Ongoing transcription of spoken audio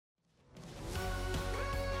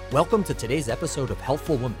Welcome to today's episode of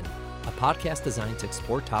Healthful Woman, a podcast designed to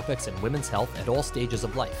explore topics in women's health at all stages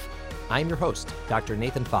of life. I'm your host, Dr.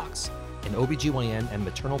 Nathan Fox, an OBGYN and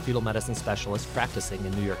maternal fetal medicine specialist practicing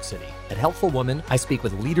in New York City. At Healthful Woman, I speak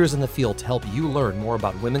with leaders in the field to help you learn more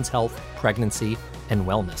about women's health, pregnancy, and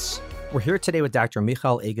wellness. We're here today with Dr.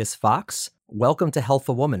 Michal Agus Fox. Welcome to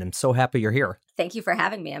Healthful Woman. I'm so happy you're here. Thank you for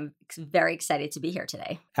having me. I'm very excited to be here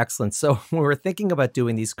today. Excellent. So when we're thinking about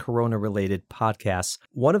doing these corona-related podcasts,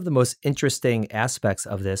 one of the most interesting aspects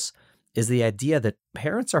of this is the idea that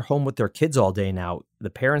parents are home with their kids all day now. The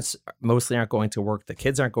parents mostly aren't going to work. The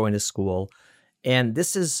kids aren't going to school. And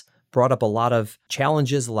this has brought up a lot of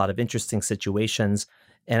challenges, a lot of interesting situations.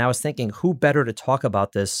 And I was thinking, who better to talk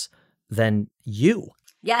about this than you?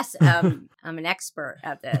 Yes, I'm an expert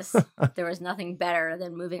at this. There was nothing better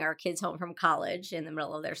than moving our kids home from college in the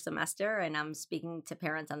middle of their semester. And I'm speaking to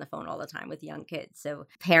parents on the phone all the time with young kids. So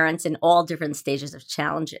parents in all different stages of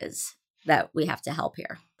challenges that we have to help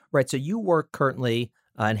here. Right. So you work currently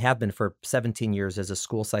and have been for 17 years as a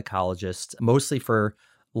school psychologist, mostly for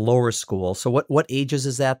lower school. So what ages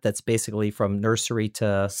is that? That's basically from nursery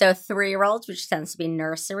to... So 3-year-olds, which tends to be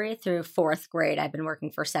nursery through 4th grade. I've been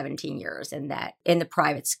working for 17 years in the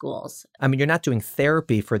private schools. I mean, you're not doing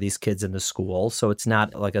therapy for these kids in the school. So it's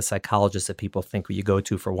not like a psychologist that people think you go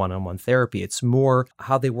to for one-on-one therapy. It's more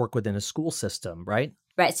how they work within a school system, right?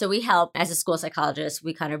 Right. So we help, as a school psychologist,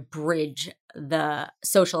 we kind of bridge the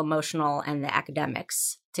social, emotional, and the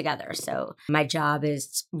academics together. So my job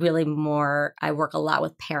is really more, I work a lot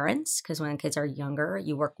with parents because when kids are younger,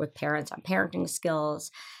 you work with parents on parenting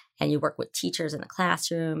skills and you work with teachers in the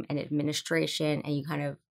classroom and administration, and you kind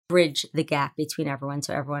of bridge the gap between everyone.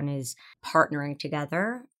 So everyone is partnering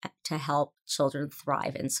together to help children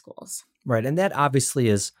thrive in schools. Right. And that obviously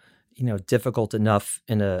is difficult enough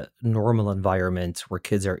in a normal environment where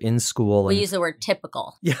kids are in school. We use the word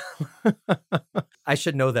typical. Yeah. I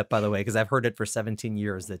should know that, by the way, because I've heard it for 17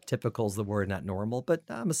 years that typical is the word, not normal, but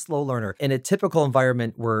I'm a slow learner. In a typical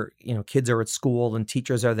environment where, kids are at school and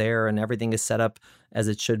teachers are there and everything is set up as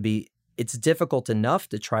it should be, it's difficult enough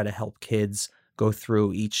to try to help kids go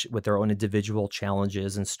through each with their own individual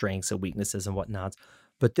challenges and strengths and weaknesses and whatnot.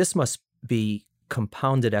 But this must be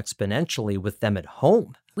compounded exponentially with them at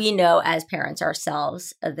home. We know as parents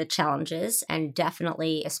ourselves the challenges, and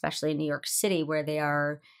definitely, especially in New York City, where they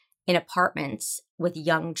are in apartments with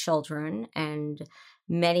young children, and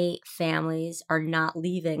many families are not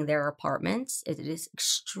leaving their apartments. It is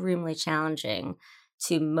extremely challenging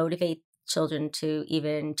to motivate children to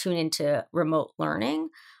even tune into remote learning,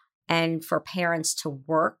 and for parents to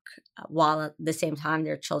work while at the same time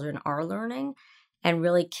their children are learning. And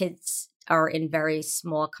really, kids are in very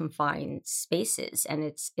small, confined spaces. And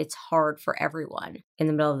it's hard for everyone in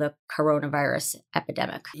the middle of the coronavirus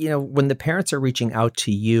epidemic. When the parents are reaching out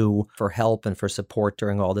to you for help and for support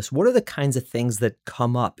during all this, what are the kinds of things that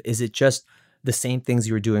come up? Is it just the same things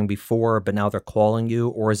you were doing before, but now they're calling you?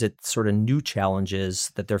 Or is it sort of new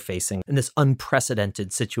challenges that they're facing in this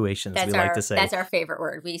unprecedented situation, as we like to say? That's our favorite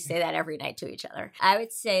word. We say that every night to each other. I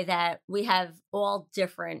would say that we have all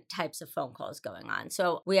different types of phone calls going on.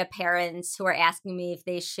 So we have parents who are asking me if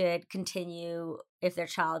they should continue, if their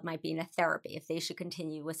child might be in a therapy, if they should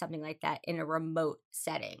continue with something like that in a remote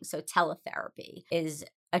setting. So teletherapy is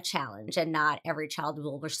a challenge, and not every child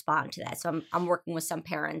will respond to that. So I'm working with some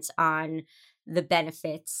parents on the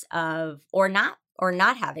benefits of or not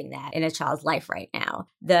having that in a child's life right now.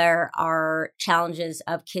 There are challenges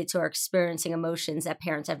of kids who are experiencing emotions that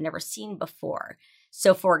parents have never seen before.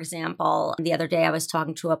 So for example, the other day I was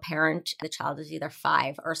talking to a parent. The child was either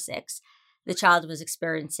 5 or 6. The child was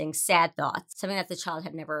experiencing sad thoughts, something that the child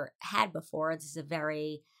had never had before. This is a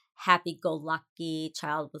very happy-go-lucky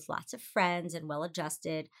child with lots of friends and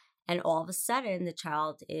well-adjusted. And all of a sudden, the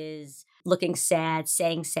child is looking sad,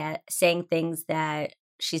 saying things that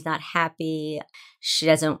she's not happy. She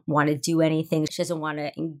doesn't want to do anything. She doesn't want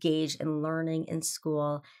to engage in learning in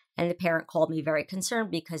school. And the parent called me very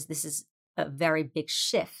concerned because this is a very big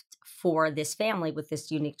shift for this family with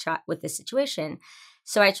this unique child, with this situation.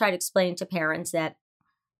 So I try to explain to parents that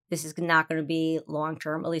this is not going to be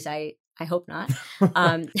long-term. At least I hope not.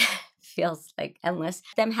 Feels like endless.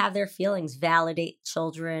 Let them have their feelings, validate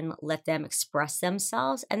children, let them express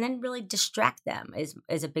themselves, and then really distract them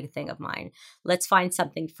is a big thing of mine. Let's find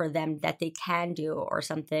something for them that they can do or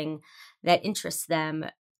something that interests them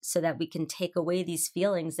so that we can take away these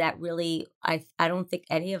feelings that really, I don't think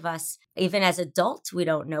any of us, even as adults, we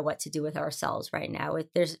don't know what to do with ourselves right now.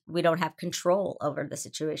 We don't have control over the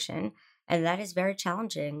situation. And that is very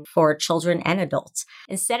challenging for children and adults.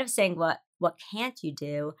 Instead of saying, what can't you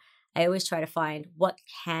do? I always try to find what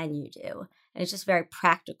can you do? And it's just very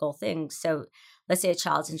practical things. So let's say a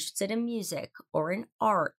child's interested in music or in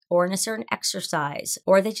art or in a certain exercise,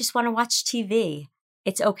 or they just want to watch TV.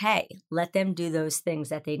 It's okay. Let them do those things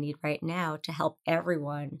that they need right now to help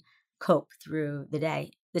everyone cope through the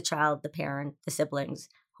day. The child, the parent, the siblings,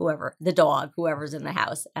 whoever, the dog, whoever's in the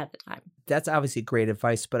house at the time. That's obviously great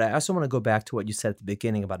advice, but I also want to go back to what you said at the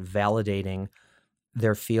beginning about validating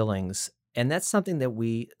their feelings. And that's something that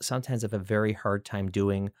we sometimes have a very hard time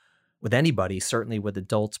doing with anybody, certainly with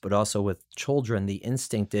adults, but also with children. The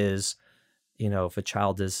instinct is, if a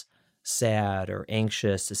child is sad or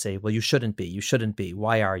anxious, to say, well, you shouldn't be.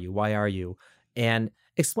 Why are you? And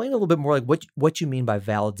explain a little bit more like what you mean by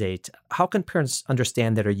validate. How can parents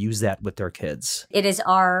understand that or use that with their kids? It is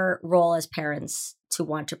our role as parents to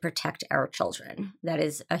want to protect our children. That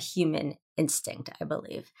is a human instinct, I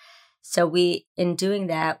believe. So in doing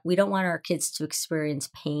that, we don't want our kids to experience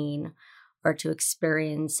pain or to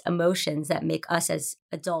experience emotions that make us as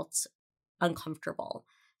adults uncomfortable.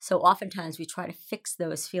 So oftentimes we try to fix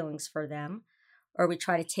those feelings for them, or we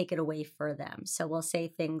try to take it away for them. So we'll say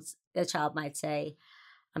things, the child might say,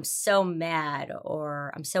 I'm so mad,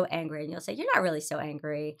 or I'm so angry. And you'll say, you're not really so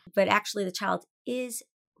angry. But actually the child is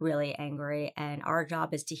really angry. And our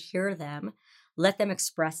job is to hear them, let them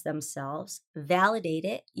express themselves, validate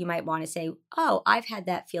it. You might want to say, oh, I've had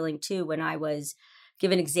that feeling too when I was,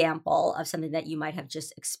 give an example of something that you might have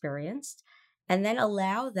just experienced. And then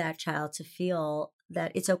allow that child to feel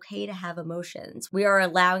that it's okay to have emotions. We are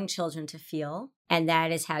allowing children to feel, and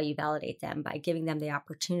that is how you validate them, by giving them the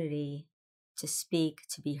opportunity to speak,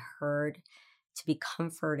 to be heard, to be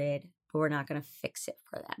comforted, but we're not going to fix it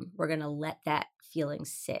for them. We're going to let that feeling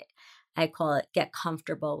sit. I call it get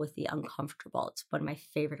comfortable with the uncomfortable. It's one of my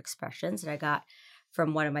favorite expressions that I got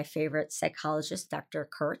from one of my favorite psychologists, Dr.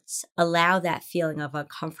 Kurtz. Allow that feeling of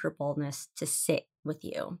uncomfortableness to sit with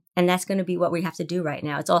you. And that's going to be what we have to do right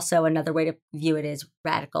now. It's also another way to view it is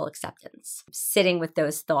radical acceptance. Sitting with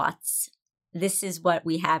those thoughts. This is what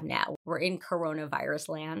we have now. We're in coronavirus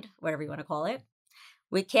land, whatever you want to call it.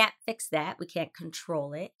 We can't fix that. We can't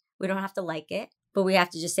control it. We don't have to like it, but we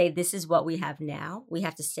have to just say, this is what we have now. We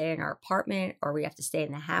have to stay in our apartment, or we have to stay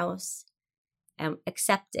in the house and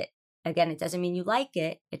accept it. Again, it doesn't mean you like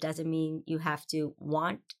it. It doesn't mean you have to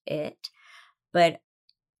want it, but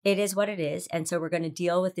it is what it is. And so we're going to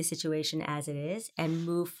deal with the situation as it is and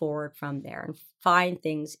move forward from there and find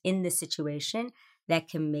things in the situation that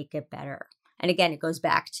can make it better. And again, it goes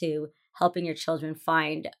back to helping your children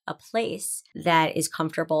find a place that is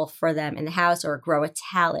comfortable for them in the house, or grow a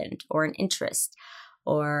talent or an interest,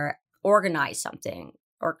 or organize something,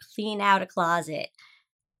 or clean out a closet.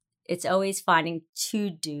 It's always finding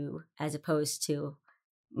to do as opposed to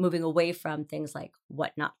moving away from things like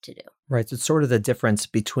what not to do. Right. So it's sort of the difference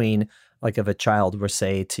between, like, if a child were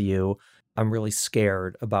say to you, I'm really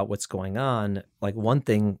scared about what's going on, like one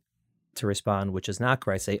thing to respond, which is not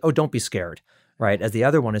correct, say, oh, don't be scared. Right. As the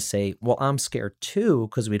other one is say, well, I'm scared too,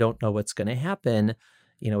 because we don't know what's going to happen.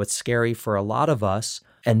 It's scary for a lot of us.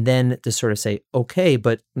 And then to sort of say, okay,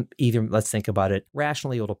 but either let's think about it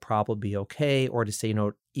rationally, it'll probably be okay. Or to say,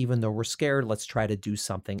 even though we're scared, let's try to do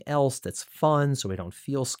something else that's fun so we don't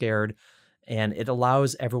feel scared. And it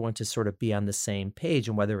allows everyone to sort of be on the same page.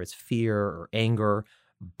 And whether it's fear or anger,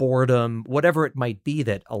 boredom, whatever it might be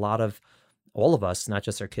that all of us, not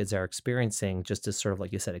just our kids, are experiencing, just to sort of,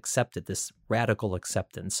 like you said, accept it, this radical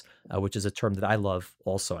acceptance, which is a term that I love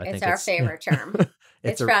also. I think it's our favorite term.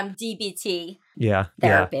 It's from DBT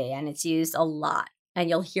therapy, and it's used a lot. And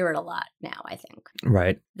you'll hear it a lot now, I think.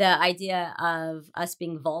 Right. The idea of us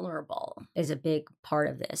being vulnerable is a big part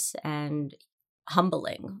of this, and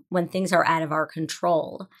humbling. When things are out of our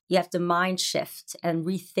control, you have to mind shift and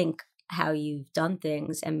rethink how you've done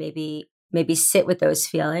things, and maybe sit with those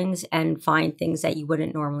feelings and find things that you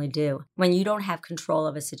wouldn't normally do. When you don't have control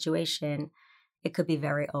of a situation, it could be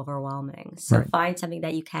very overwhelming. So find something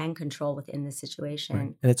that you can control within the situation.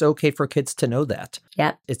 Right. And it's okay for kids to know that.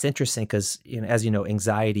 Yep. It's interesting because, as you know,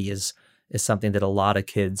 anxiety is something that a lot of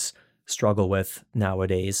kids struggle with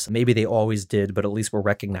nowadays. Maybe they always did, but at least we're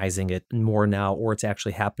recognizing it more now, or it's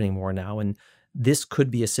actually happening more now. And this could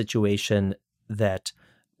be a situation that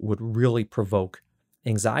would really provoke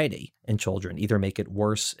anxiety in children, either make it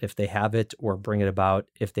worse if they have it or bring it about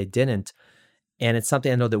if they didn't. And it's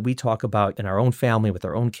something I know that we talk about in our own family with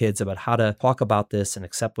our own kids, about how to talk about this and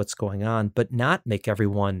accept what's going on, but not make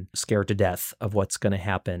everyone scared to death of what's going to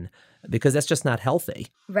happen, because that's just not healthy.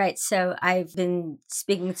 Right. So I've been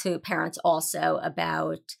speaking to parents also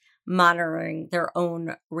about monitoring their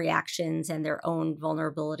own reactions and their own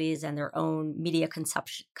vulnerabilities and their own media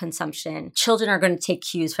consumption, children are going to take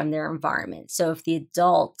cues from their environment. So if the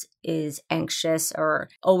adult is anxious or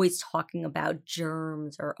always talking about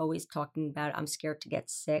germs or always talking about, I'm scared to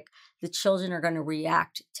get sick, the children are going to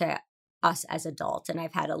react to us as adults. And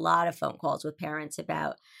I've had a lot of phone calls with parents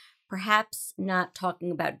about perhaps not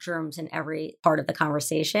talking about germs in every part of the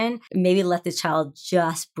conversation. Maybe let the child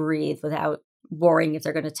just breathe without worrying if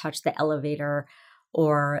they're going to touch the elevator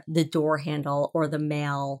or the door handle or the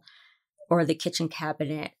mail or the kitchen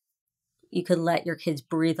cabinet. You could let your kids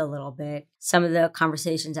breathe a little bit. Some of the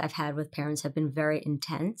conversations I've had with parents have been very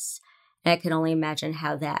intense. And I can only imagine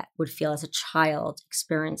how that would feel as a child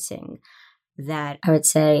experiencing that, I would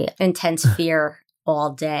say, intense fear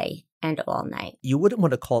all day and all night. You wouldn't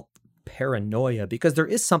want to call it paranoia because there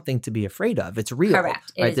is something to be afraid of. It's real.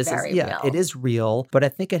 Correct. It is very real. It is real, but I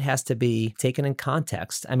think it has to be taken in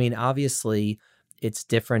context. I mean, obviously, it's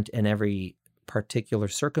different in every particular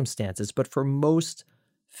circumstances, but for most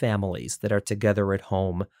families that are together at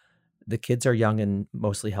home, the kids are young and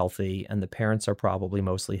mostly healthy, and the parents are probably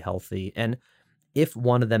mostly healthy. And if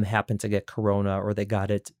one of them happened to get corona or they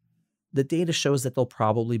got it, the data shows that they'll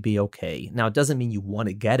probably be okay. Now, it doesn't mean you want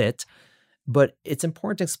to get it, but it's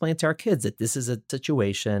important to explain to our kids that this is a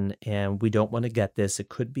situation and we don't want to get this. It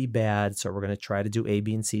could be bad, so we're going to try to do A,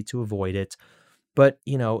 B, and C to avoid it. But,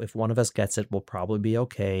 if one of us gets it, we'll probably be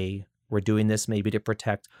okay. We're doing this maybe to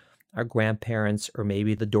protect our grandparents or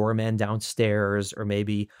maybe the doorman downstairs or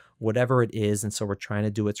maybe whatever it is. And so we're trying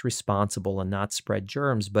to do what's responsible and not spread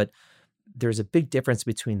germs. But there's a big difference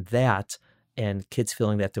between that and kids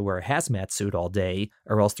feeling they have to wear a hazmat suit all day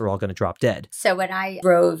or else they're all going to drop dead. So when I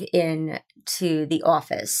drove in to the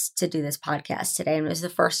office to do this podcast today, and it was the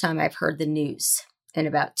first time I've heard the news in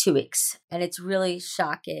about 2 weeks, and it's really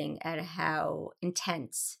shocking at how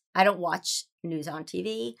intense. I don't watch news on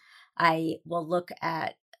TV. I will look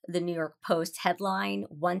at the New York Post headline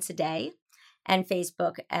once a day and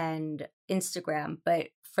Facebook and Instagram. But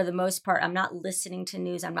for the most part, I'm not listening to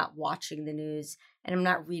news. I'm not watching the news and I'm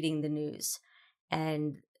not reading the news.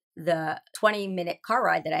 And the 20-minute car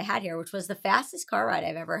ride that I had here, which was the fastest car ride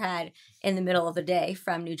I've ever had in the middle of the day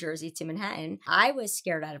from New Jersey to Manhattan, I was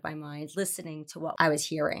scared out of my mind listening to what I was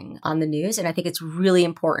hearing on the news. And I think it's really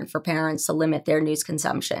important for parents to limit their news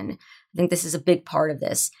consumption. I think this is a big part of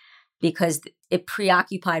this because it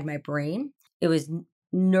preoccupied my brain. It was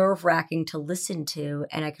nerve-wracking to listen to.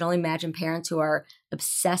 And I can only imagine parents who are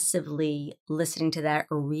obsessively listening to that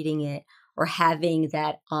or reading it or having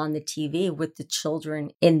that on the TV with the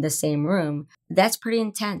children in the same room. That's pretty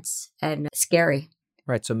intense and scary.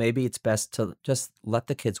 Right. So maybe it's best to just let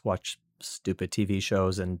the kids watch stupid TV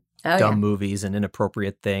shows and dumb movies and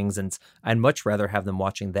inappropriate things. And I'd much rather have them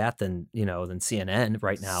watching that than CNN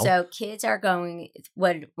right now. So kids are going,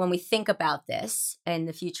 when we think about this in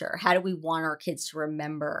the future, how do we want our kids to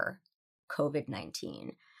remember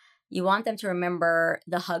COVID-19? You want them to remember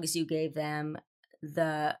the hugs you gave them,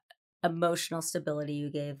 the emotional stability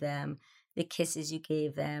you gave them, the kisses you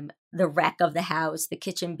gave them, the wreck of the house, the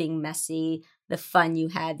kitchen being messy, the fun you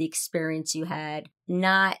had, the experience you had,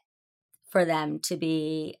 not for them to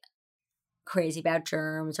be crazy about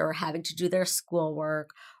germs or having to do their schoolwork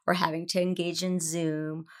or having to engage in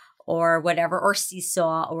Zoom or whatever, or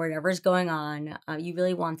Seesaw or whatever's going on. You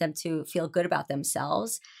really want them to feel good about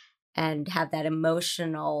themselves and have that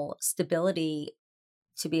emotional stability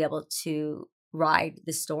to be able to ride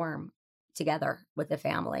the storm together with the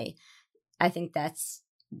family. I think that's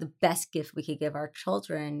the best gift we could give our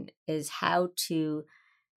children is how to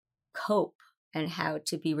cope and how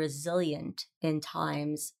to be resilient in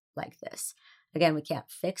times like this. Again, we can't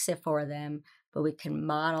fix it for them, but we can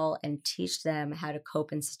model and teach them how to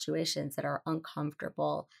cope in situations that are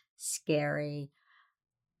uncomfortable, scary,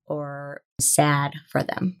 or sad for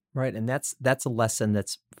them. Right. And that's a lesson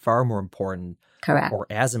that's far more important. Correct. Or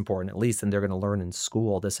as important, at least, than they're going to learn in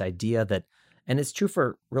school. This idea that, and it's true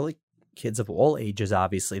for really kids of all ages,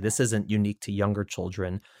 obviously. This isn't unique to younger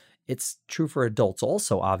children. It's true for adults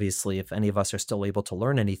also, obviously, if any of us are still able to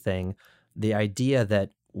learn anything. The idea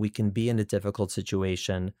that we can be in a difficult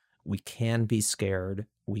situation, we can be scared,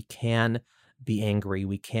 we can be angry,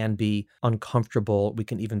 we can be uncomfortable, we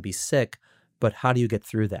can even be sick. But how do you get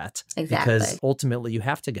through that? Exactly. Because ultimately you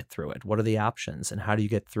have to get through it. What are the options? And how do you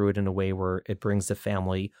get through it in a way where it brings the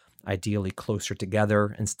family ideally closer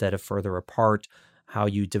together instead of further apart? How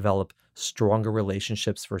you develop stronger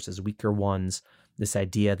relationships versus weaker ones? This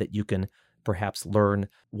idea that you can perhaps learn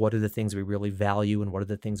what are the things we really value and what are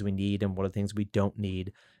the things we need and what are the things we don't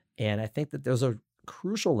need. And I think that those are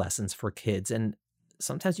crucial lessons for kids. And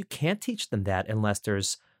sometimes you can't teach them that unless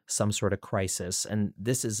there's some sort of crisis. And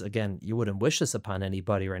this is, again, you wouldn't wish this upon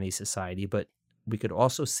anybody or any society, but we could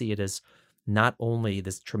also see it as not only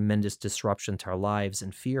this tremendous disruption to our lives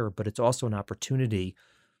and fear, but it's also an opportunity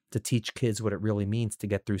to teach kids what it really means to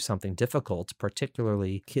get through something difficult,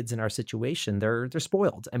 particularly kids in our situation. They're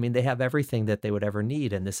spoiled. I mean, they have everything that they would ever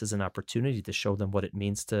need, and this is an opportunity to show them what it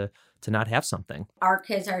means to not have something. Our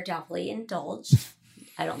kids are definitely indulged.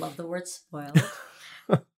 I don't love the word spoiled.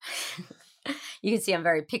 You can see I'm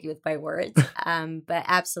very picky with my words, but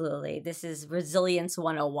absolutely, this is resilience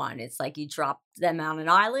 101. It's like you dropped them on an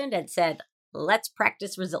island and said, let's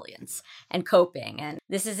practice resilience and coping. And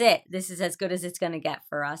this is it. This is as good as it's going to get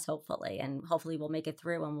for us, hopefully. And hopefully we'll make it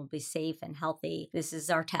through and we'll be safe and healthy. This is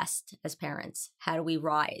our test as parents. How do we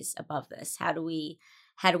rise above this? How do we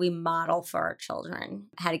model for our children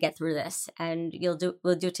how to get through this? And we'll do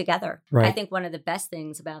it together. Right. I think one of the best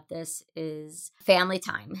things about this is family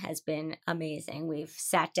time has been amazing. We've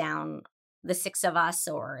sat down, the 6 of us,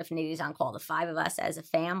 or if Nadie's on call, the 5 of us as a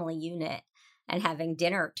family unit, and having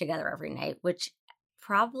dinner together every night, which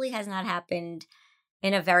probably has not happened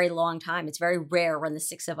in a very long time. It's very rare when the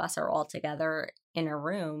 6 of us are all together in a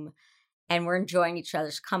room and we're enjoying each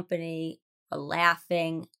other's company, we're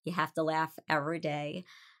laughing. You have to laugh every day,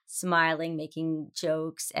 smiling, making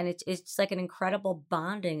jokes. And it's like an incredible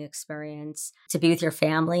bonding experience to be with your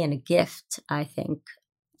family, and a gift, I think,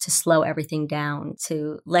 to slow everything down,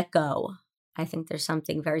 to let go. I think there's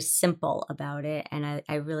something very simple about it. And I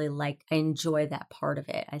enjoy that part of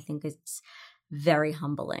it. I think it's very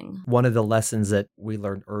humbling. One of the lessons that we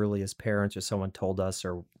learned early as parents, or someone told us,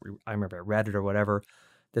 or I remember I read it or whatever,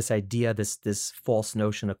 this idea, this false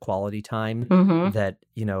notion of quality time, that,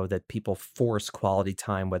 that people force quality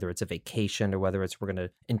time, whether it's a vacation or whether it's we're going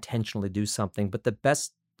to intentionally do something. But the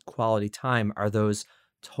best quality time are those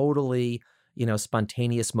totally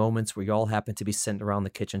spontaneous moments where you all happen to be sitting around the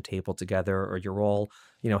kitchen table together, or you're all,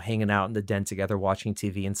 hanging out in the den together watching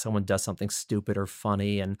TV, and someone does something stupid or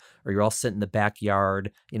funny, or you're all sitting in the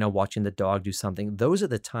backyard, watching the dog do something. Those are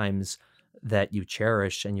the times that you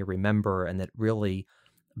cherish and you remember, and that really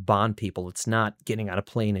bond people. It's not getting on a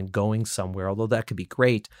plane and going somewhere, although that could be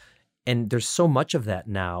great. And there's so much of that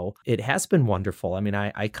now. It has been wonderful. I mean,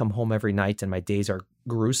 I come home every night and my days are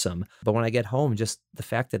gruesome, but when I get home, just the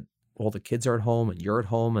fact that all the kids are at home and you're at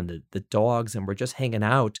home and the dogs, and we're just hanging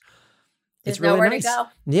out. There's it's really nowhere nice. to go.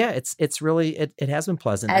 Yeah, it's really, it has been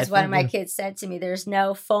pleasant. As one of my kids said to me, there's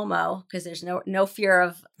no FOMO, because there's no fear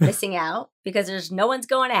of missing out, because there's no one's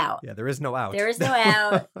going out. Yeah, there is no out. There is no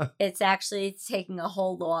out. It's actually taking a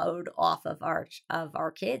whole load off of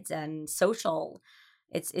our kids and social.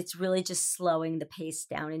 It's really just slowing the pace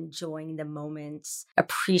down, enjoying the moments,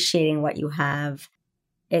 appreciating what you have.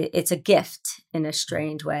 It's a gift in a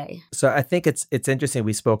strange way. So I think it's interesting.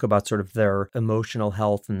 We spoke about sort of their emotional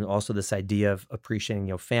health, and also this idea of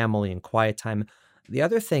appreciating, family and quiet time. The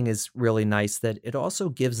other thing is really nice, that it also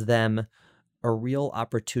gives them a real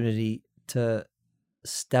opportunity to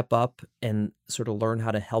step up and sort of learn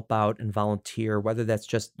how to help out and volunteer, whether that's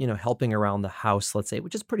just, helping around the house, let's say,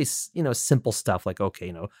 which is pretty, simple stuff like,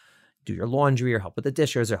 okay, do your laundry or help with the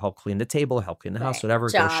dishes or help clean the table or help clean the house, whatever,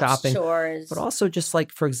 Jobs, go shopping. chores. But also just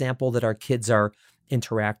like, for example, that our kids are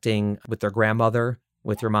interacting with their grandmother,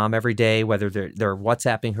 with your mom every day, whether they're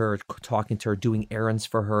WhatsApping her, talking to her, doing errands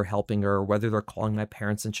for her, helping her, whether they're calling my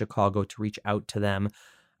parents in Chicago to reach out to them.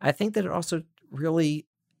 I think that it also really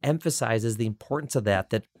emphasizes the importance of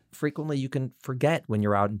that frequently you can forget when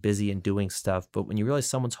you're out and busy and doing stuff. But when you realize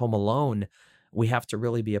someone's home alone, we have to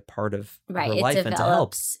really be a part of her life and to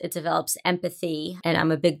help. It develops empathy. And I'm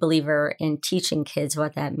a big believer in teaching kids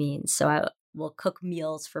what that means. So I will cook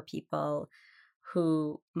meals for people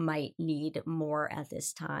who might need more at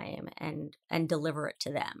this time and deliver it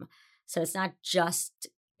to them. So it's not just,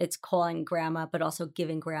 it's calling grandma, but also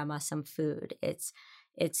giving grandma some food. It's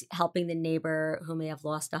helping the neighbor who may have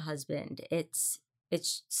lost a husband. It's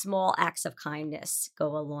small acts of kindness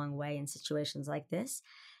go a long way in situations like this.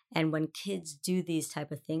 And when kids do these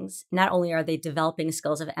type of things, not only are they developing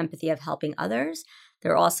skills of empathy of helping others,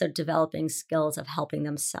 they're also developing skills of helping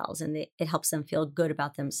themselves. And it helps them feel good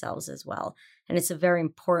about themselves as well. And it's a very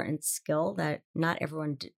important skill that not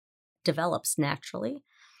everyone develops naturally.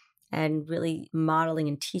 And really modeling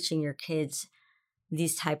and teaching your kids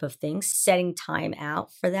these type of things, setting time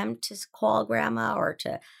out for them to call grandma or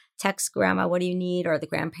to text grandma, what do you need? Or the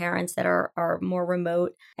grandparents that are more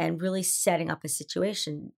remote, and really setting up a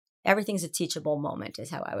situation. Everything's a teachable moment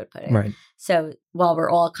is how I would put it. Right. So while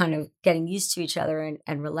we're all kind of getting used to each other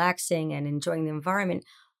and relaxing and enjoying the environment,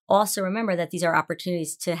 also remember that these are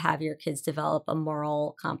opportunities to have your kids develop a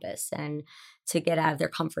moral compass and to get out of their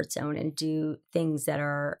comfort zone and do things that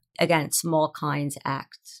are, again, small kinds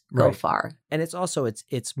acts go Right. far. And it's also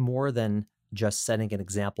it's more than just setting an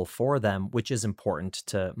example for them, which is important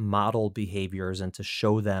to model behaviors and to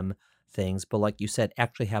show them things, but like you said,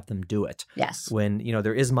 actually have them do it. Yes. When,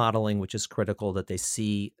 there is modeling, which is critical, that they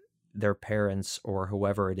see their parents or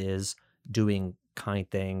whoever it is doing kind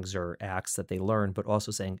things or acts that they learn, but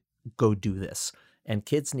also saying, go do this. And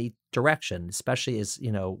kids need direction, especially as,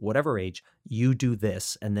 whatever age, you do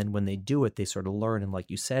this. And then when they do it, they sort of learn. And like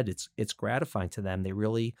you said, it's gratifying to them.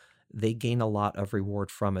 They gain a lot of reward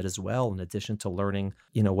from it as well, in addition to learning,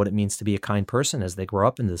 what it means to be a kind person as they grow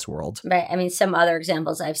up in this world. Right. I mean, some other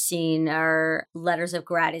examples I've seen are letters of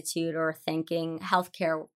gratitude or thanking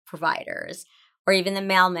healthcare providers, or even the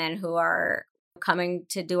mailmen who are coming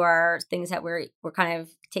to do our things that we're kind of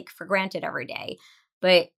take for granted every day.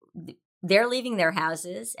 But they're leaving their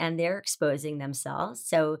houses and they're exposing themselves.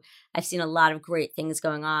 So I've seen a lot of great things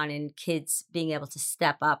going on in kids being able to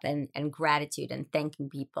step up and gratitude and thanking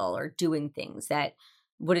people or doing things that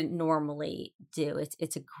wouldn't normally do.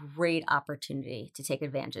 It's a great opportunity to take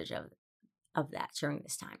advantage of that during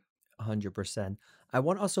this time. 100%. I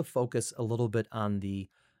want to also focus a little bit on the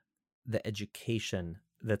education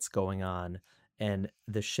that's going on and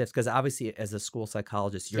the shifts, because obviously as a school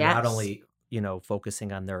psychologist, you're not Yes. only,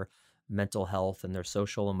 focusing on their mental health and their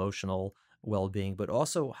social, emotional well-being, but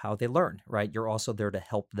also how they learn, right? You're also there to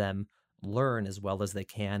help them learn as well as they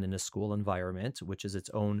can in a school environment, which is its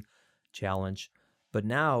own challenge. But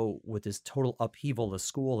now with this total upheaval of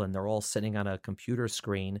school and they're all sitting on a computer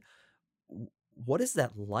screen, what is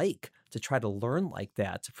that like to try to learn like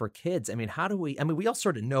that for kids? I mean, we all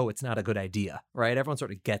sort of know it's not a good idea, right? Everyone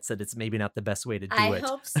sort of gets that it's maybe not the best way to do I it.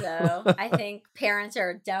 hope so. I think parents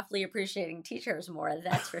are definitely appreciating teachers more,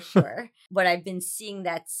 that's for sure. What I've been seeing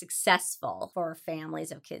that's successful for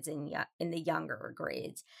families of kids in the younger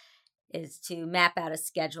grades is to map out a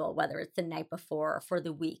schedule, whether it's the night before or for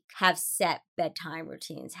the week, have set bedtime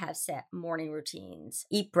routines, have set morning routines,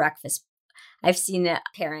 eat breakfast. I've seen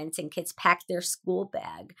parents and kids pack their school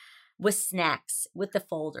bag with snacks, with the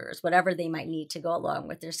folders, whatever they might need to go along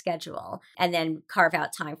with their schedule, and then carve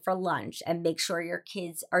out time for lunch and make sure your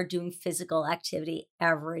kids are doing physical activity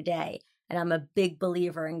every day. And I'm a big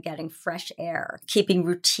believer in getting fresh air. Keeping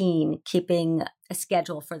routine, keeping a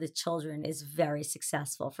schedule for the children is very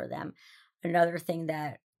successful for them. Another thing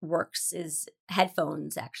that works is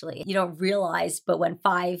headphones, actually. You don't realize, but when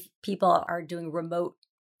 5 people are doing remote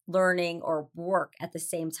learning or work at the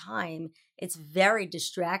same time, it's very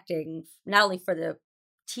distracting, not only for the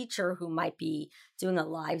teacher who might be doing a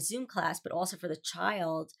live Zoom class, but also for the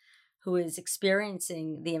child who is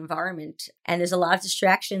experiencing the environment. And there's a lot of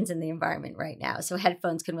distractions in the environment right now. So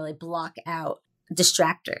headphones can really block out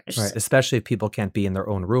distractors. Right. Especially if people can't be in their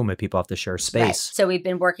own room and people have to share space. Right. So we've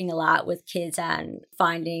been working a lot with kids on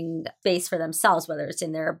finding space for themselves, whether it's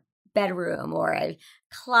in their bedroom or a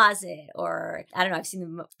closet, or I don't know, I've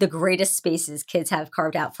seen the greatest spaces kids have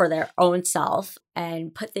carved out for their own self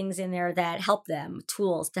and put things in there that help them,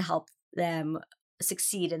 tools to help them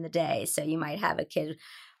succeed in the day. So you might have a kid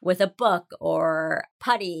with a book or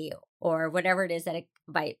putty or whatever it is that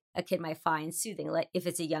a kid might find soothing. Like if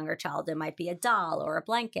it's a younger child, it might be a doll or a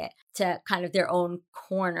blanket to kind of their own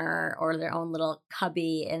corner or their own little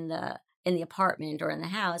cubby in the apartment or in the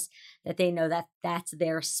house, that they know that that's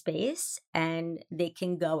their space and they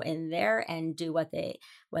can go in there and do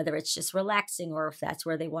whether it's just relaxing or if that's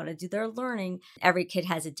where they want to do their learning. Every kid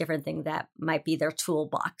has a different thing that might be their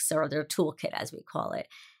toolbox or their toolkit, as we call it.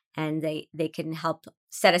 And they can help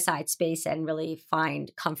set aside space and really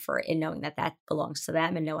find comfort in knowing that belongs to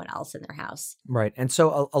them and no one else in their house. Right. And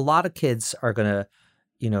so a lot of kids are going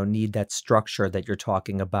to, need that structure that you're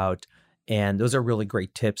talking about. And those are really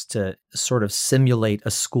great tips to sort of simulate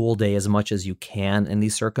a school day as much as you can in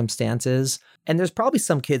these circumstances. And there's probably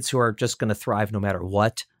some kids who are just going to thrive no matter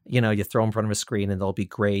what. You throw them in front of a screen and they'll be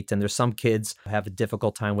great. And there's some kids who have a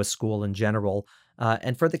difficult time with school in general.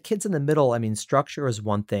 And for the kids in the middle, I mean, structure is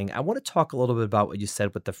one thing. I want to talk a little bit about what you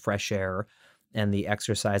said with the fresh air and the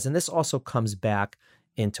exercise. And this also comes back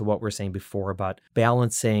into what we were saying before about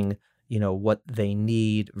balancing, what they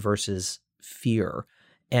need versus fear.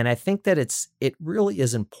 And I think that it really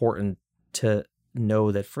is important to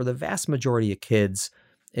know that for the vast majority of kids,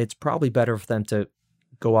 it's probably better for them to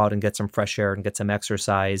go out and get some fresh air and get some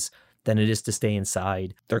exercise than it is to stay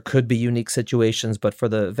inside. There could be unique situations, but for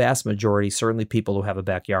the vast majority, certainly people who have a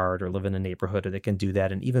backyard or live in a neighborhood, or they can do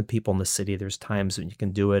that. And even people in the city, there's times when you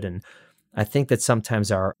can do it. And I think that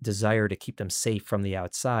sometimes our desire to keep them safe from the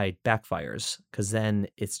outside backfires, because then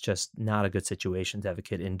it's just not a good situation to have a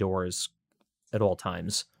kid indoors at all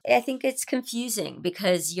times. I think it's confusing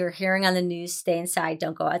because you're hearing on the news, stay inside,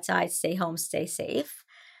 don't go outside, stay home, stay safe.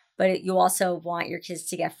 But you also want your kids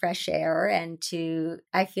to get fresh air and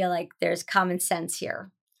I feel like there's common sense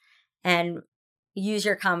here. And use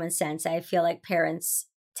your common sense. I feel like parents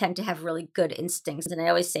tend to have really good instincts. And I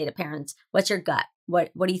always say to parents, what's your gut?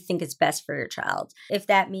 What do you think is best for your child? If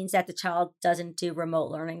that means that the child doesn't do remote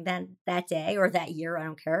learning then that day or that year, I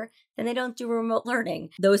don't care, then they don't do remote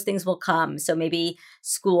learning. Those things will come. So maybe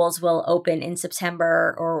schools will open in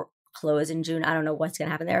September or close in June. I don't know what's going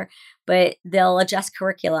to happen there, but they'll adjust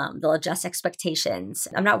curriculum. They'll adjust expectations.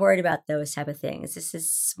 I'm not worried about those type of things. This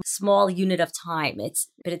is a small unit of time.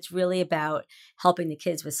 But it's really about helping the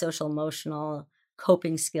kids with social emotional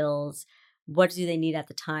coping skills. What do they need at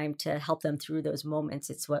the time to help them through those moments?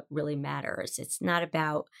 It's what really matters. It's not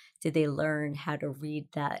about did they learn how to read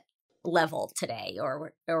that level today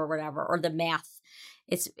or whatever, or the math.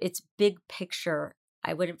 It's big picture.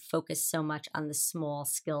 I wouldn't focus so much on the small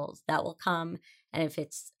skills that will come. And if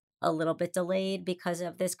it's a little bit delayed because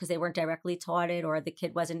of this, because they weren't directly taught it or the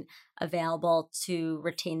kid wasn't available to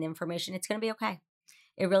retain the information, it's going to be okay.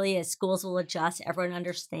 It really is. Schools will adjust. Everyone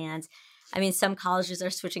understands. I mean, some colleges are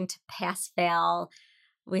switching to pass fail.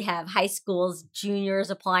 We have high schools, juniors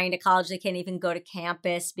applying to college. They can't even go to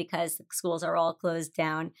campus because the schools are all closed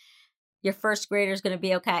down. Your first grader is going to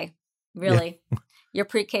be okay. Really. Yeah. Your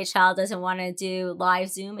pre-K child doesn't want to do live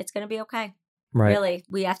Zoom. It's going to be okay. Right. Really,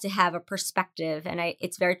 we have to have a perspective. And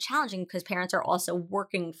it's very challenging because parents are also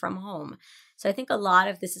working from home. So I think a lot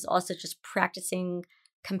of this is also just practicing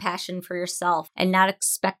compassion for yourself and not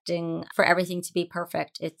expecting for everything to be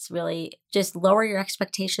perfect. It's really just lower your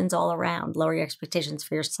expectations all around. Lower your expectations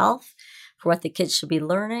for yourself, for what the kids should be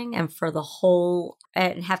learning, and for the whole,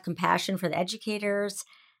 and have compassion for the educators.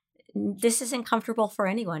 This isn't comfortable for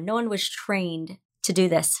anyone. No one was trained to do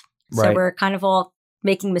this. So Right. we're kind of all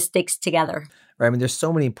making mistakes together. Right. I mean, there's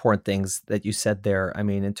so many important things that you said there. I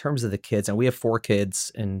mean, in terms of the kids, and we have 4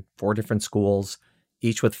 kids in 4 different schools,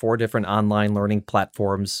 each with 4 different online learning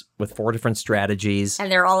platforms with 4 different strategies.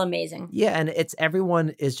 And they're all amazing. Yeah. And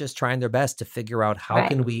everyone is just trying their best to figure out how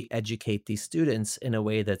can we educate these students in a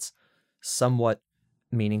way that's somewhat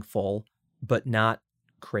meaningful, but not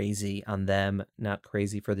crazy on them, not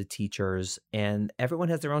crazy for the teachers. And everyone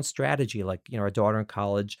has their own strategy. Like, our daughter in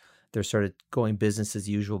college, they're sort of going business as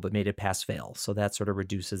usual, but made it pass fail. So that sort of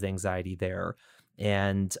reduces the anxiety there.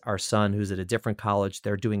 And our son, who's at a different college,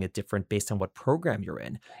 they're doing it different based on what program you're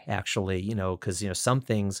in, actually, because, some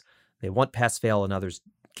things they want pass fail and others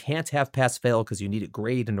can't have pass fail because you need a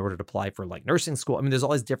grade in order to apply for like nursing school. I mean, there's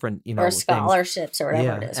all these different, or scholarships things. Or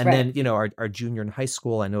whatever it is. And then, our junior in high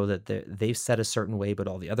school, I know that they've set a certain way, but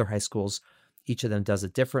all the other high schools, each of them does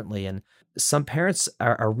it differently. And some parents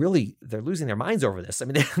are really, they're losing their minds over this. I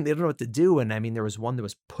mean, they don't know what to do. And I mean, there was one that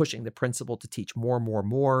was pushing the principal to teach more and more and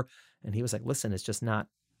more. And he was like, listen, it's just not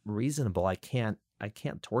reasonable. I can't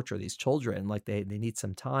torture these children. Like they need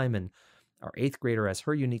some time. And our 8th grader has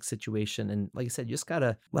her unique situation. And like I said, you just got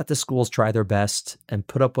to let the schools try their best and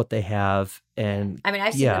put up what they have. And I mean,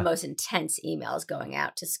 I've seen the most intense emails going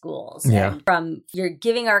out to schools. Yeah. And from you're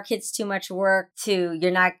giving our kids too much work to you're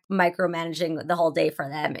not micromanaging the whole day for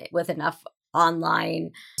them with enough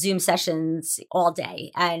online Zoom sessions all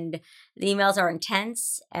day. And the emails are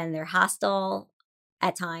intense and they're hostile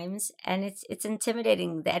at times, and it's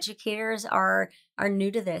intimidating. The educators are new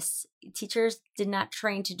to this. Teachers did not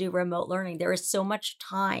train to do remote learning. There is so much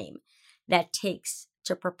time that takes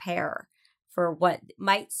to prepare for what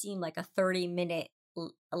might seem like a 30-minute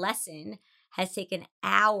lesson has taken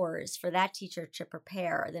hours for that teacher to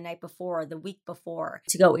prepare the night before, the week before,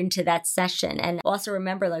 to go into that session. And also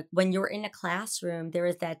remember, like when you're in a classroom, there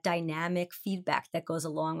is that dynamic feedback that goes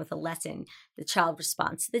along with a lesson. The child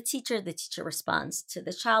responds to the teacher responds to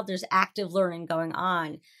the child. There's active learning going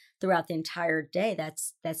on throughout the entire day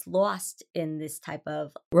that's lost in this type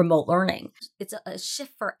of remote learning. It's a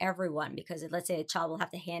shift for everyone because let's say a child will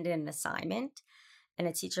have to hand in an assignment and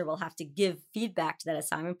a teacher will have to give feedback to that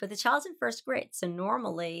assignment, but the child's in 1st grade. So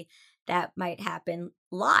normally that might happen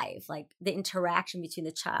live, like the interaction between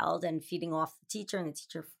the child and feeding off the teacher and the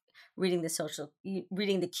teacher reading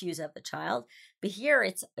the cues of the child. But here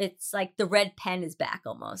it's like the red pen is back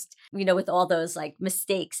almost, with all those like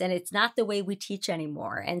mistakes, and it's not the way we teach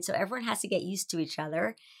anymore. And so everyone has to get used to each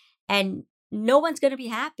other and no one's going to be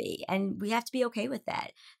happy. And we have to be okay with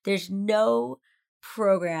that. There's no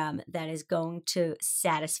program that is going to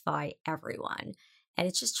satisfy everyone. And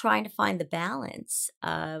it's just trying to find the balance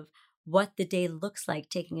of what the day looks like,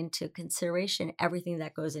 taking into consideration everything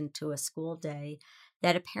that goes into a school day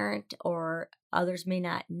that a parent or others may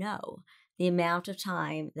not know. The amount of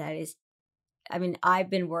time that is, I mean, I've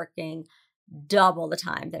been working double the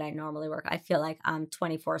time that I normally work. I feel like I'm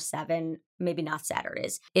 24/7, maybe not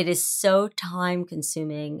Saturdays. It is so time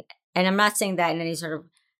consuming. And I'm not saying that in any sort of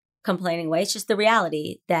complaining way. It's just the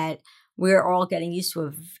reality that we're all getting used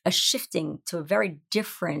to a shifting to a very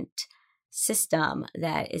different system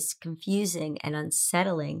that is confusing and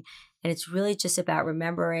unsettling. And it's really just about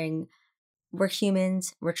remembering we're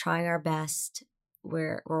humans, we're trying our best,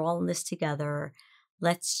 we're all in this together.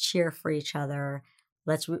 Let's cheer for each other.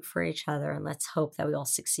 Let's root for each other, and let's hope that we all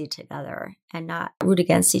succeed together and not root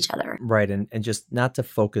against each other. Right. And just not to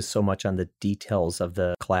focus so much on the details of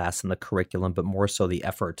the class and the curriculum, but more so the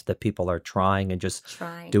effort that people are trying and just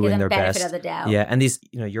doing their benefit best. Of the doubt. Yeah. And these,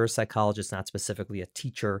 you're a psychologist, not specifically a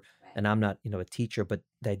teacher, and I'm not, a teacher, but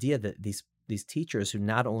the idea that these teachers who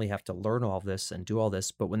not only have to learn all this and do all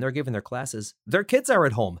this, but when they're giving their classes, their kids are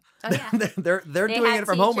at home. Oh, yeah. they're doing it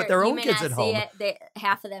from home with their own kids at home.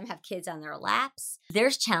 Half of them have kids on their laps.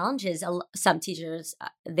 There's challenges. Some teachers,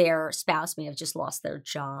 their spouse may have just lost their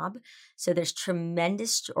job. So there's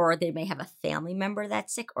tremendous, or they may have a family member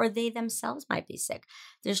that's sick, or they themselves might be sick.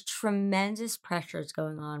 There's tremendous pressures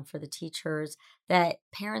going on for the teachers that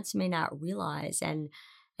parents may not realize.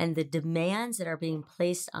 And the demands that are being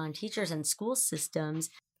placed on teachers and school systems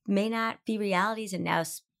may not be realities. And now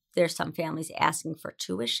there's some families asking for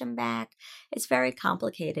tuition back. It's very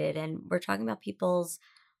complicated. And we're talking about people's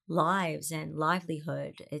lives and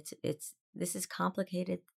livelihood. This is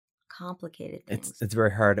complicated things. It's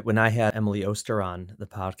very hard. When I had Emily Oster on the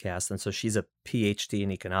podcast, and so she's a PhD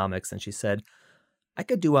in economics, and she said, I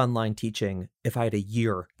could do online teaching if I had a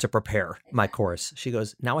year to prepare my course. She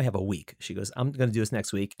goes, now I have a week. She goes, I'm going to do this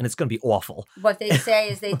next week, and it's going to be awful. What they say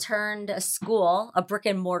is they turned a brick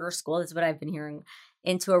and mortar school, that's what I've been hearing,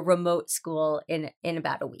 into a remote school in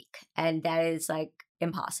about a week. And that is like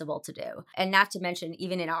impossible to do. And not to mention,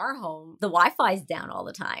 even in our home, the Wi-Fi is down all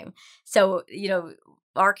the time. So,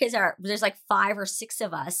 our kids there's like 5 or 6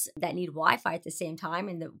 of us that need Wi-Fi at the same time,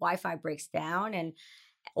 and the Wi-Fi breaks down,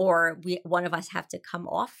 or one of us have to come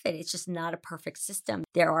off it. It's just not a perfect system.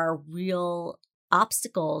 There are real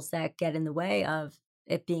obstacles that get in the way of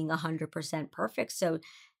it being 100% perfect. So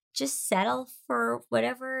just settle for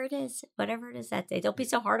whatever it is that day. Don't be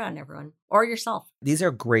so hard on everyone or yourself. These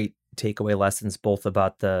are great takeaway lessons, both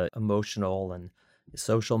about the emotional and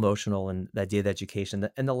social emotional and the idea of education.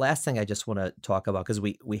 And the last thing I just want to talk about, because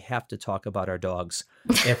we have to talk about our dogs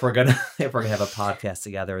if we're gonna have a podcast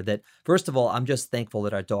together. That first of all, I'm just thankful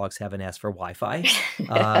that our dogs haven't asked for Wi-Fi,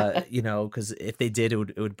 because if they did,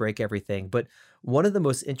 it would break everything. But one of the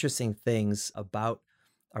most interesting things about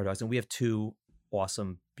our dogs, and we have 2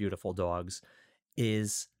 awesome, beautiful dogs,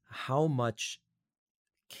 is how much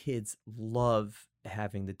kids love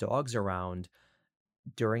having the dogs around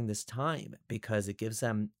during this time, because it gives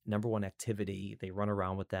them, number one, activity. They run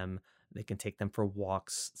around with them. They can take them for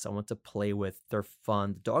walks, someone to play with. They're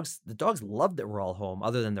fun. The dogs love that we're all home,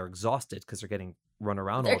 other than they're exhausted because they're getting run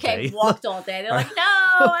around all day. They're getting walked all day. They're like, no,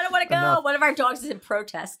 I don't want to go. Enough. One of our dogs is in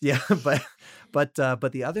protest. Yeah, but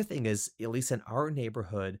the other thing is, at least in our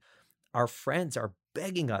neighborhood, our friends are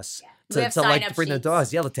begging us to like bring their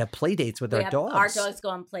dogs. Yeah, let's have play dates with our dogs. Our dogs go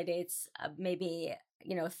on play dates maybe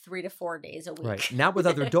 3 to 4 days a week. Right. Not with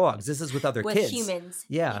other dogs. This is with other with kids. Humans.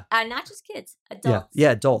 Yeah. Not just kids. Adults.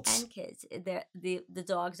 Yeah, adults. And kids. The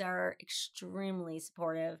dogs are extremely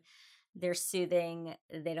supportive. They're soothing.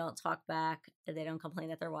 They don't talk back. They don't complain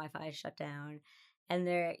that their Wi-Fi is shut down.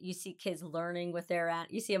 And you see kids learning with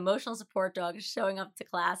you see emotional support dogs showing up to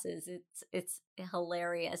classes. It's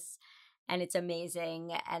hilarious. And it's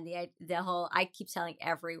amazing. And I keep telling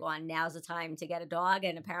everyone, now's the time to get a dog.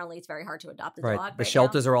 And apparently it's very hard to adopt a dog. The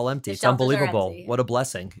shelters are all empty. It's unbelievable. What a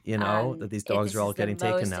blessing, that these dogs are all getting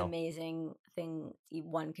taken now. It's the most amazing thing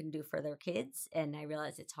one can do for their kids. And I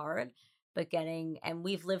realize it's hard. But and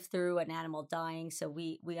we've lived through an animal dying, so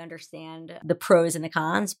we understand the pros and the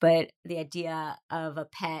cons. But the idea of a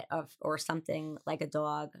pet or something like a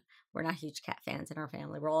dog, we're not huge cat fans in our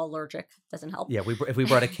family. We're all allergic. Doesn't help. Yeah, if we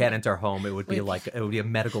brought a cat into our home, it would be a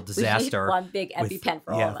medical disaster. One big EpiPen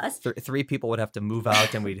for all of us. 3 people would have to move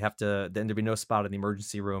out, and then there'd be no spot in the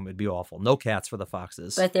emergency room. It'd be awful. No cats for the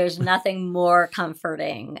foxes. But there's nothing more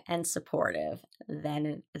comforting and supportive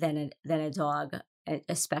than a dog.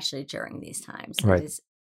 Especially during these times. Right.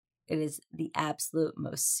 It is the absolute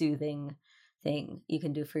most soothing thing you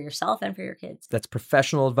can do for yourself and for your kids. That's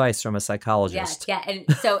professional advice from a psychologist. Yeah. And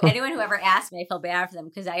so anyone who ever asks me, I feel bad for them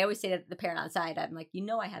because I always say to the parent outside, I'm like,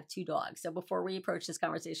 I have 2 dogs. So before we approach this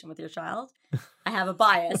conversation with your child, I have a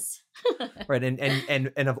bias. Right.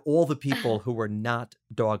 And of all the people who were not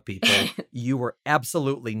dog people, you were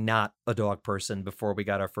absolutely not a dog person before we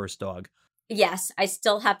got our first dog. Yes, I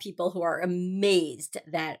still have people who are amazed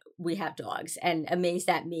that we have dogs and amazed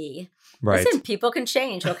at me. Right. Listen, people can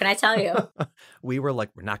change. What can I tell you? We were like,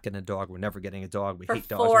 we're not getting a dog. We're never getting a dog. We For hate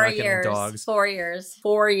dogs. We're not getting dogs. 4 years.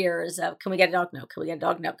 4 years of, can we get a dog? No. Can we get a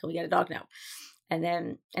dog? No. Can we get a dog? No. And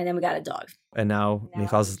then we got a dog. And now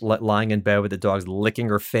Michal's lying in bed with the dogs licking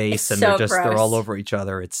her face, and so they're all over each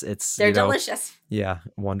other. It's they're delicious. Yeah,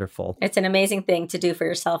 wonderful. It's an amazing thing to do for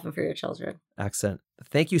yourself and for your children. Excellent.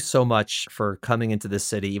 Thank you so much for coming into this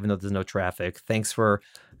city, even though there's no traffic. Thanks for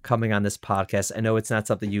coming on this podcast. I know it's not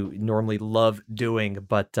something you normally love doing,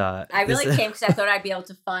 but I really came because I thought I'd be able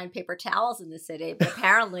to find paper towels in the city, but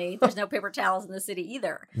apparently there's no paper towels in the city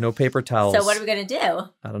either. No paper towels. So what are we going to do?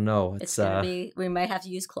 I don't know. It's going to be, we might have to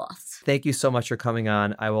use cloths. Thank you so much for coming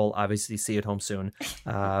on. I will obviously see you at home soon.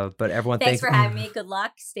 But everyone, thanks for having me. Good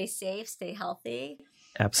luck. Stay safe. Stay healthy.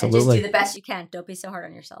 Absolutely. And just do the best you can. Don't be so hard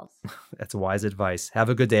on yourselves. That's wise advice. Have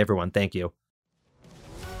a good day, everyone. Thank you.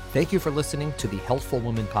 Thank you for listening to the Healthful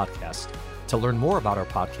Woman podcast. To learn more about our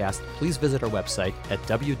podcast, please visit our website at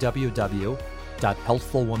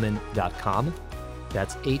www.healthfulwoman.com.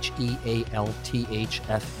 That's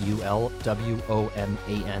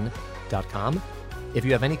HEALTHFULWOMAN.com. If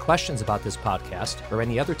you have any questions about this podcast or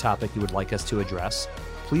any other topic you would like us to address,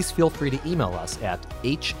 please feel free to email us at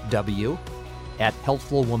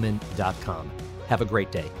hw@healthfulwoman.com. Have a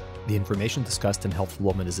great day. The information discussed in Healthful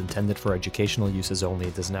Woman is intended for educational uses only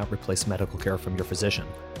and does not replace medical care from your physician.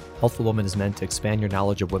 Healthful Woman is meant to expand your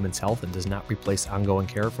knowledge of women's health and does not replace ongoing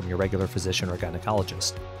care from your regular physician or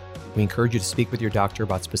gynecologist. We encourage you to speak with your doctor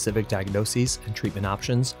about specific diagnoses and treatment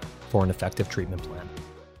options for an effective treatment plan.